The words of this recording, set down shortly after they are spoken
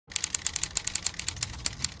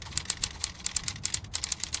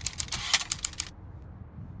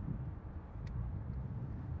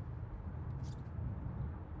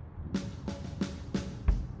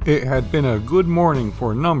It had been a good morning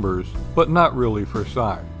for numbers, but not really for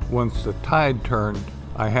size. Once the tide turned,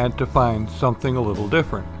 I had to find something a little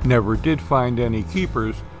different. Never did find any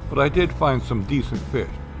keepers, but I did find some decent fish.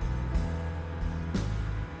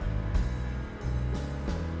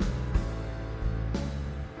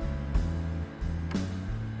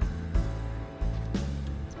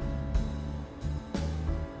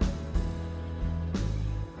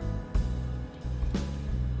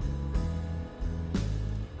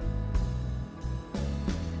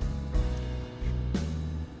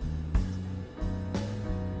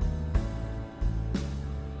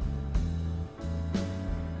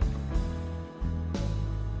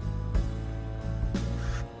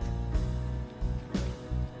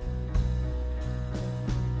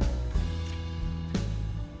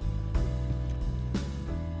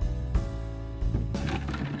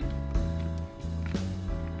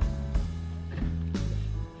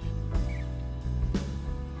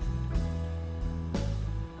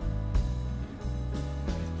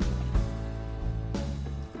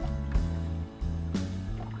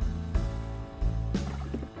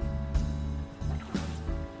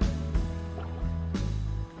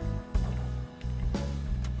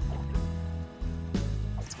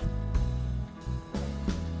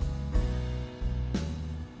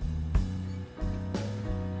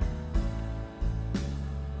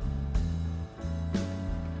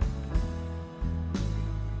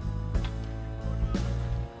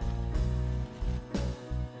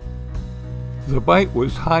 The bite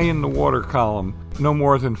was high in the water column, no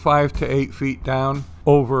more than 5 to 8 feet down,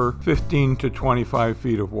 over 15 to 25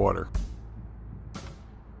 feet of water.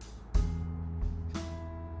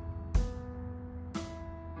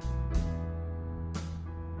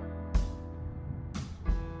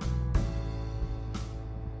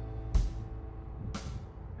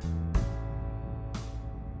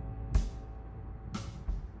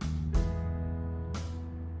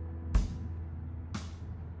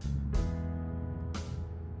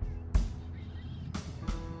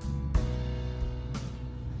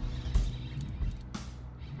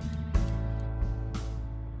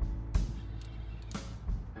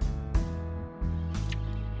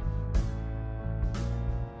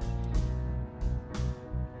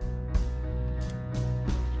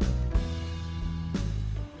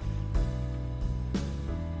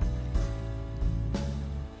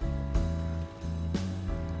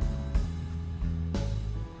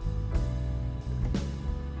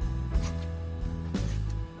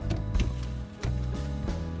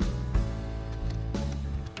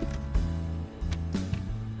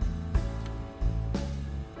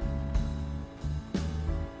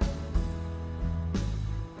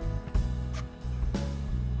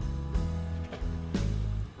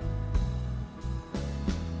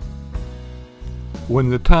 When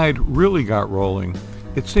the tide really got rolling,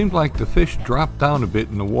 it seemed like the fish dropped down a bit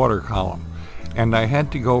in the water column, and I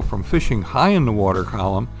had to go from fishing high in the water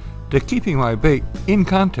column to keeping my bait in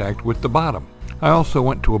contact with the bottom. I also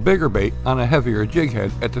went to a bigger bait on a heavier jig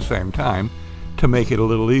head at the same time to make it a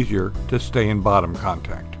little easier to stay in bottom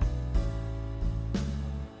contact.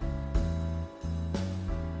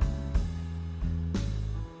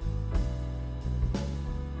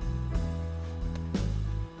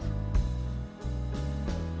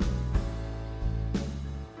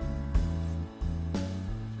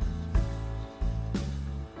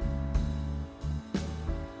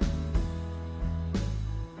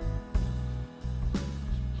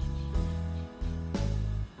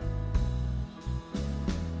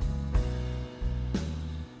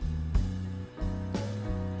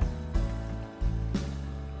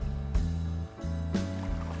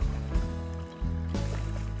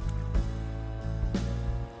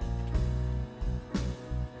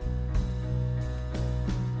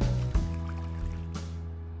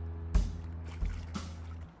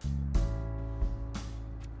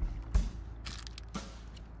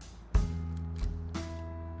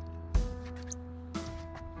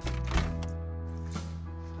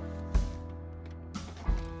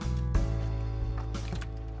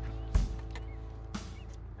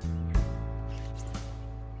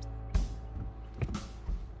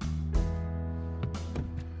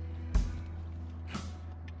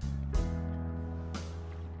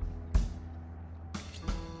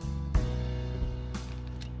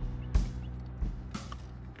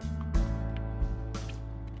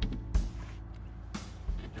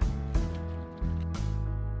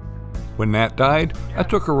 When Nat died, I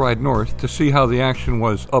took a ride north to see how the action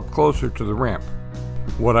was up closer to the ramp.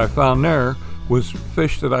 What I found there was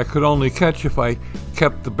fish that I could only catch if I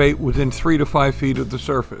kept the bait within 3 to 5 feet of the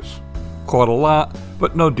surface. Caught a lot,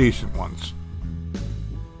 but no decent ones.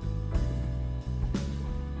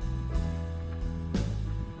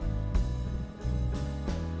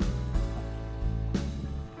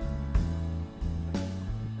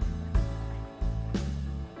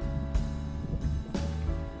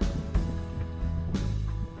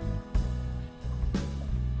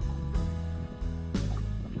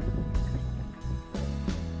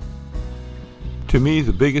 To me,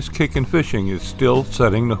 the biggest kick in fishing is still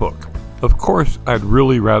setting the hook. Of course, I'd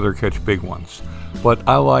really rather catch big ones, but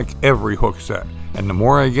I like every hook set, and the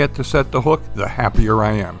more I get to set the hook, the happier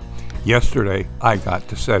I am. Yesterday, I got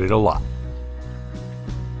to set it a lot.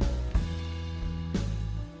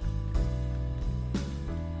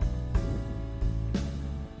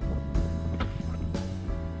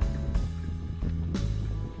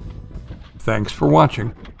 Thanks for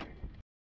watching.